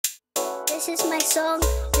This is my song,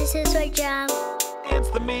 this is my jam. It's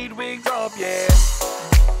the midweek drop, yeah.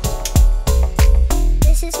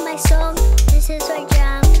 This is my song, this is my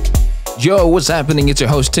jam. Yo, what's happening? It's your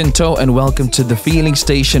host Tinto and welcome to the Feeling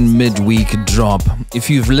Station Midweek Drop. If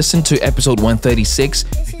you've listened to episode 136,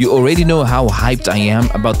 you already know how hyped I am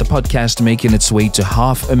about the podcast making its way to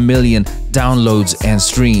 500,000 downloads and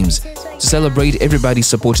streams. To celebrate, everybody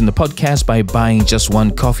supporting the podcast by buying just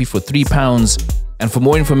one coffee for £3. And for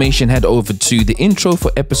more information, head over to the intro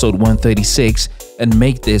for episode 136 and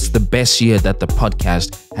make this the best year that the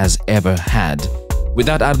podcast has ever had. With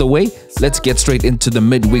that out of the way, let's get straight into the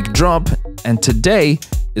midweek drop. And today,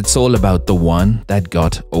 it's all about the one that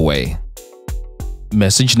got away.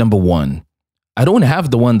 Message number 1. I don't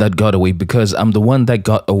have the one that got away because I'm the one that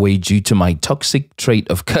got away due to my toxic trait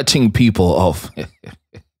of cutting people off.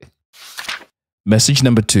 Message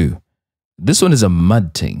number 2. This one is a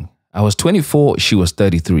mud thing. I was 24, she was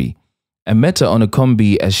 33. I met her on a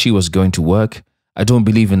combi as she was going to work. I don't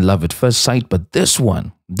believe in love at first sight, but this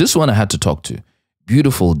one I had to talk to.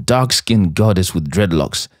 Beautiful, dark-skinned goddess with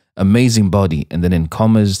dreadlocks, amazing body. And then in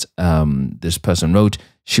commas, this person wrote,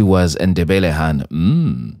 she was Ndebele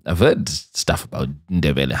Han. I've heard stuff about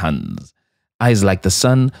Ndebele Hans. Eyes like the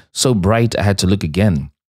sun, so bright I had to look again.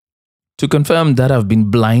 To confirm that I've been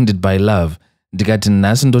blinded by love, so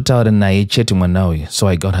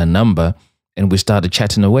I got her number and we started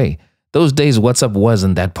chatting away. Those days WhatsApp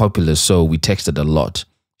wasn't that popular, so we texted a lot.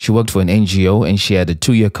 She worked for an NGO and she had a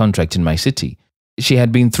 2-year contract in my city. She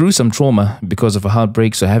had been through some trauma because of a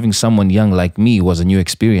heartbreak, so having someone young like me was a new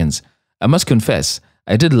experience. I must confess,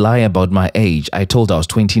 I did lie about my age. I told her I was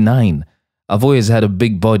 29. I've always had a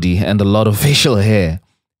big body and a lot of facial hair.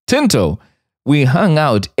 Tinto, we hung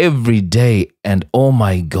out every day and oh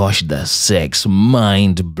my gosh, the sex,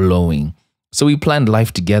 mind-blowing. So we planned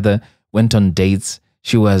life together, went on dates.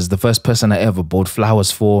 She was the first person I ever bought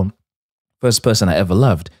flowers for, first person I ever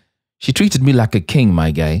loved. She treated me like a king,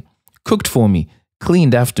 my guy. Cooked for me,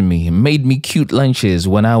 cleaned after me, made me cute lunches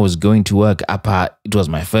when I was going to work. It was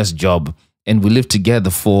my first job and we lived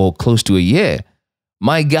together for close to a year.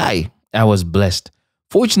 My guy, I was blessed.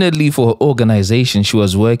 Fortunately for her organization she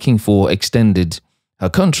was working for extended her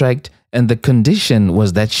contract and the condition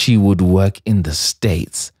was that she would work in the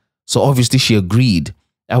States. So obviously she agreed.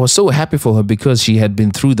 I was so happy for her because she had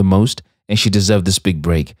been through the most and she deserved this big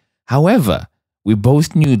break. However, we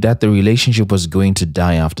both knew that the relationship was going to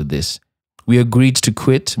die after this. We agreed to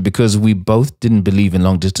quit because we both didn't believe in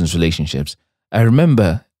long-distance relationships. I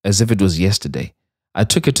remember as if it was yesterday. I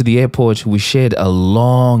took her to the airport. We shared a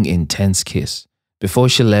long, intense kiss. Before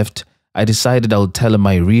she left, I decided I would tell her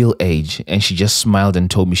my real age, and she just smiled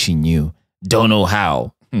and told me she knew. Don't know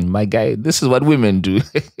how. My guy, this is what women do.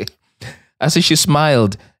 I said she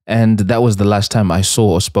smiled, and that was the last time I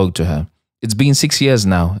saw or spoke to her. It's been 6 years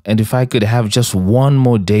now, and if I could have just one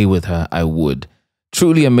more day with her, I would.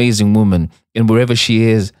 Truly amazing woman, and wherever she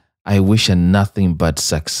is, I wish her nothing but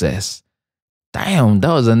success. Damn,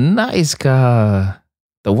 that was a nice car.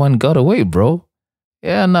 The one got away, bro.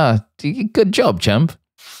 Yeah, nah, good job, champ.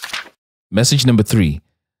 Message number 3.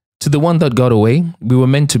 To the one that got away, we were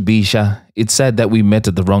meant to be, Sha. It's sad that we met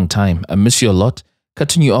at the wrong time. I miss you a lot.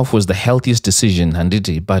 Cutting you off was the healthiest decision,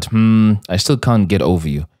 Handiti, but I still can't get over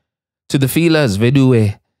you. To the feelers,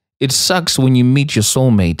 Vedue, it sucks when you meet your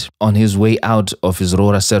soulmate on his way out of his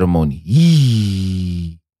Rora ceremony.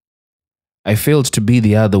 Yee. I failed to be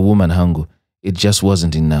the other woman, Hangu. It just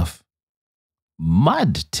wasn't enough.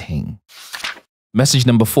 Mud thing. Message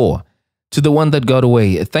number 4. To the one that got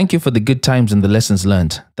away, thank you for the good times and the lessons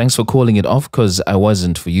learned. Thanks for calling it off because I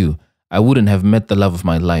wasn't for you. I wouldn't have met the love of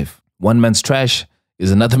my life. One man's trash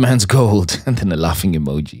is another man's gold. And then a laughing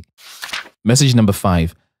emoji. Message number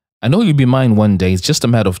 5. I know you'll be mine one day. It's just a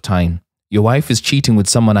matter of time. Your wife is cheating with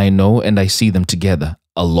someone I know and I see them together.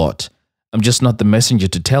 A lot. I'm just not the messenger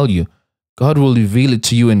to tell you. God will reveal it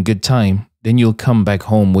to you in good time. Then you'll come back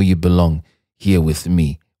home where you belong. Here with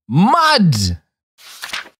me. Mud!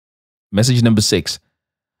 Message number 6.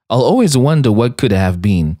 I'll always wonder what could have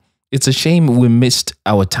been. It's a shame we missed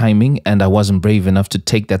our timing and I wasn't brave enough to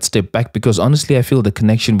take that step back because honestly I feel the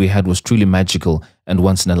connection we had was truly magical and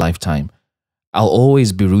once in a lifetime. I'll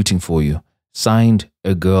always be rooting for you. Signed,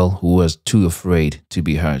 a girl who was too afraid to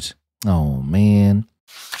be hurt. Oh man.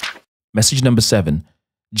 Message number 7.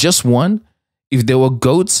 Just one? If there were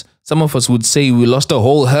goats, some of us would say we lost a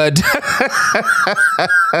whole herd.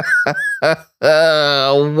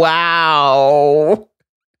 Wow.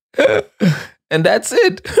 And that's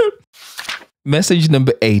it. Message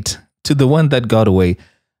number 8. To the one that got away.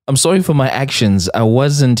 I'm sorry for my actions. I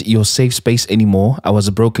wasn't your safe space anymore. I was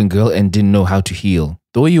a broken girl and didn't know how to heal.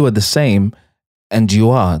 Though you are the same, and you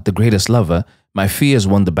are the greatest lover, my fears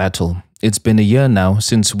won the battle. It's been a year now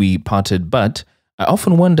since we parted, but I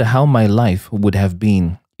often wonder how my life would have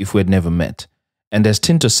been if we had never met. And as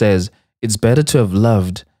Tinto says, it's better to have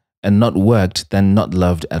loved and not worked than not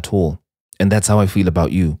loved at all. And that's how I feel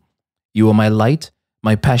about you. You are my light,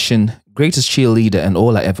 my passion, greatest cheerleader, and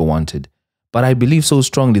all I ever wanted. But I believe so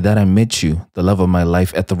strongly that I met you, the love of my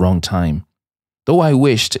life, at the wrong time. Though I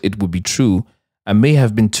wished it would be true, I may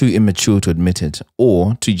have been too immature to admit it,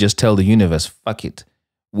 or to just tell the universe, fuck it,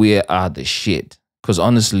 we are the shit. Because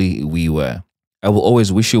honestly, we were. I will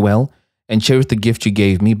always wish you well and cherish the gift you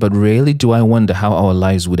gave me, but rarely do I wonder how our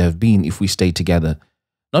lives would have been if we stayed together.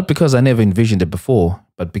 Not because I never envisioned it before,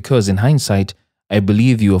 but because in hindsight, I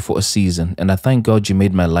believe you were for a season, and I thank God you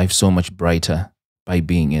made my life so much brighter by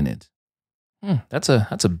being in it. That's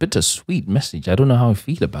a bittersweet message. I don't know how I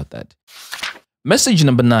feel about that. Message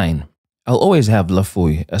number 9. I'll always have love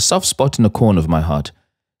for you, a soft spot in the corner of my heart,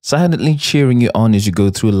 silently cheering you on as you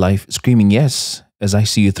go through life, screaming yes as I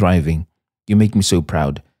see you thriving. You make me so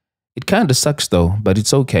proud. It kinda sucks though, but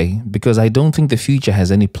it's okay, because I don't think the future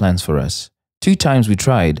has any plans for us. 2 times we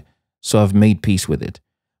tried, so I've made peace with it.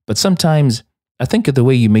 But sometimes I think of the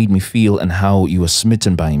way you made me feel and how you were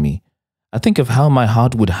smitten by me. I think of how my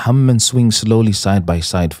heart would hum and swing slowly side by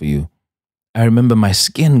side for you. I remember my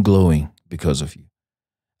skin glowing because of you.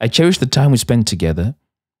 I cherish the time we spent together.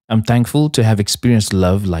 I'm thankful to have experienced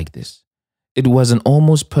love like this. It was an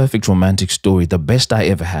almost perfect romantic story, the best I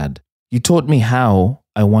ever had. You taught me how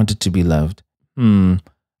I wanted to be loved. I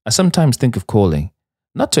sometimes think of calling,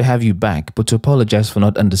 not to have you back, but to apologize for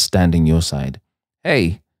not understanding your side.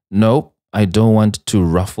 Hey, no, I don't want to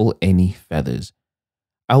ruffle any feathers.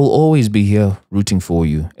 I will always be here rooting for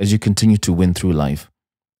you as you continue to win through life.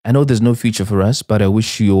 I know there's no future for us, but I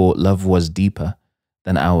wish your love was deeper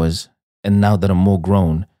than ours. And now that I'm more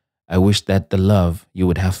grown, I wish that the love you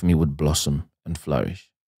would have for me would blossom and flourish.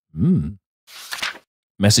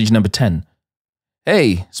 Message number 10.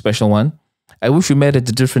 Hey, special one. I wish we met at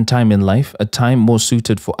a different time in life, a time more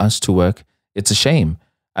suited for us to work. It's a shame.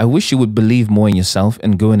 I wish you would believe more in yourself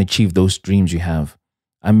and go and achieve those dreams you have.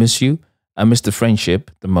 I miss you. I miss the friendship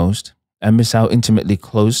the most. I miss how intimately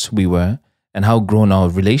close we were and how grown our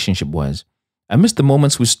relationship was. I miss the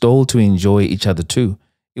moments we stole to enjoy each other too.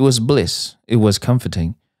 It was bliss. It was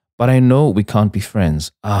comforting. But I know we can't be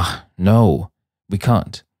friends. No, we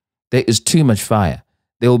can't. There is too much fire.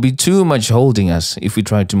 There will be too much holding us if we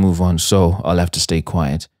try to move on, so I'll have to stay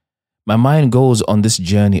quiet. My mind goes on this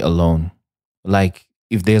journey alone. Like,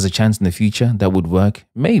 if there's a chance in the future that would work,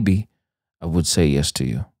 maybe I would say yes to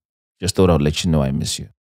you. Just thought I'd let you know I miss you.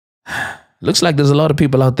 Looks like there's a lot of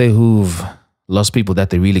people out there who've lost people that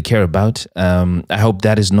they really care about. I hope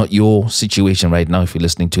that is not your situation right now if you're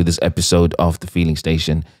listening to this episode of The Feeling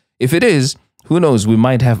Station. If it is, who knows, we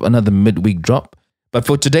might have another midweek drop. But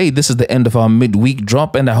for today, this is the end of our midweek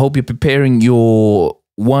drop, and I hope you're preparing your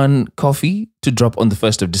 1 coffee to drop on the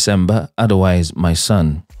 1st of December. Otherwise, my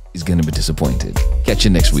son is going to be disappointed. Catch you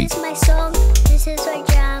next week. This is my song. This is my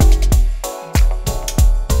jam.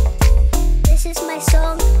 This is my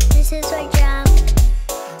song. This is my jam.